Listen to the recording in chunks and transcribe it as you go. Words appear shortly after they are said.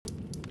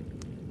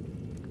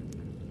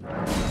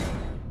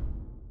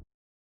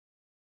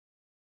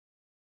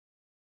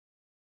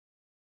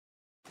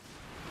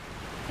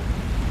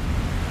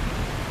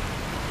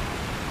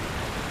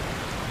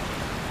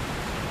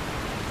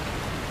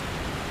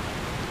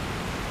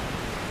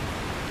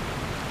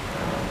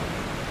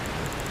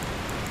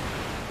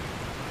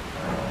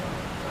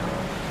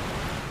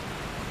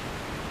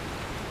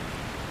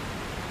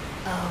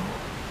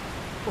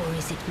Or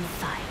is it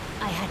fine?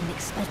 I hadn't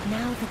expected.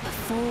 Now the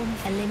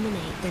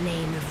eliminate the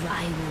name of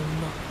I will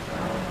not.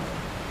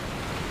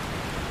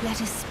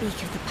 Let us speak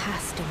of the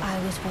past. I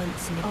was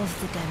once of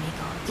the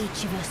demigods.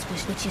 Each of us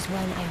was, which is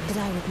when I was.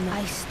 I would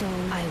not. I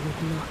stole. I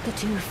would not. The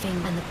two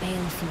things and the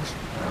baleful.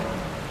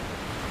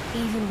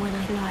 Even when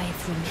I lied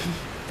from him,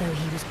 though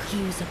he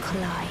was a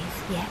Clive.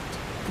 Yet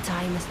the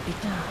time must be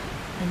done.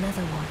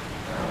 Another one.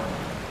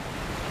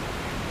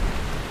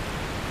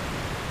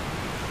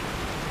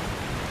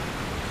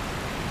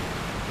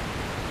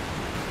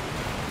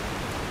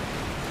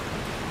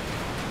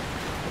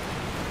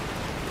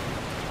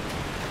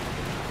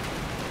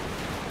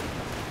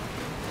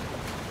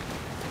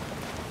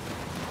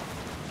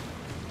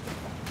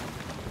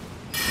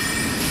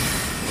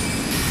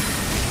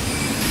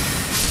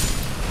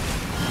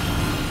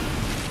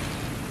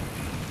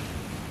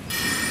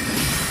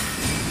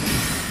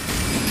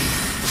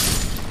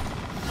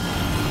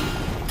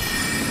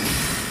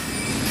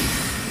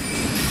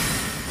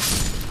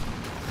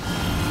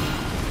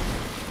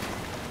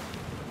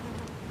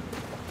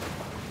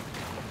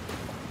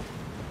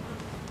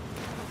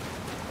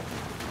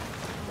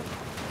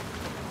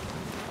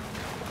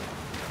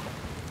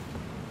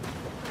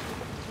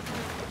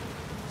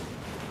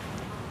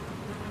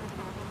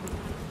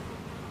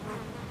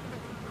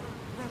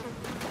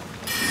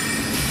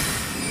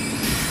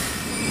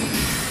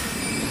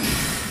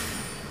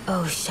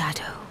 O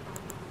Shadow,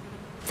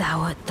 thou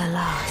art the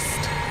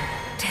last.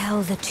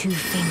 Tell the two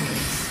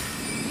fingers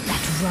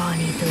that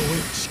Rani the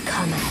Witch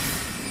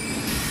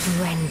cometh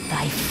to rend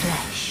thy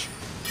flesh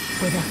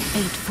with a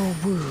fateful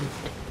wound,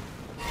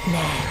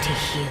 ne'er to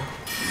heal.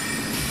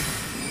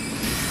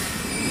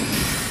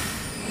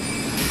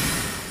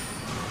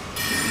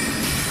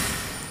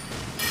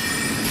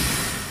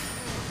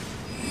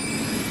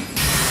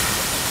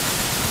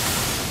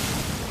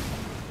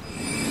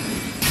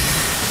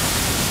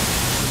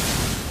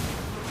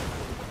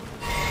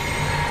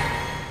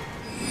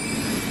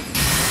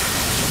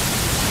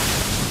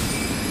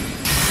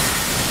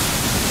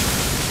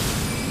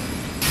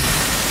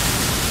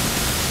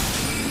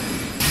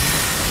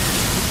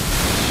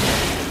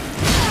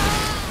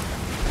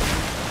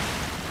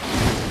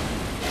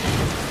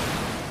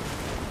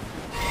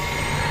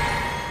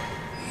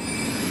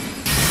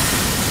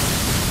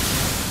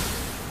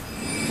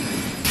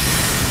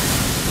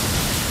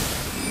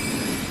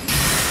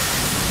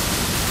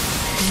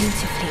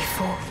 Beautifully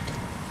fought.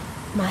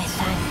 My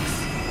thanks.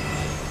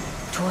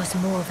 'Twas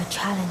more of a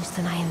challenge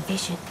than I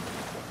envisioned.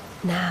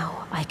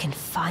 Now I can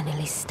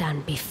finally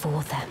stand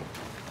before them.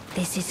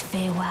 This is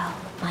farewell,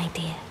 my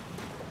dear.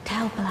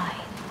 Tell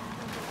Blythe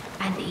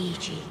and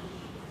Eg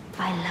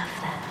I love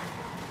them.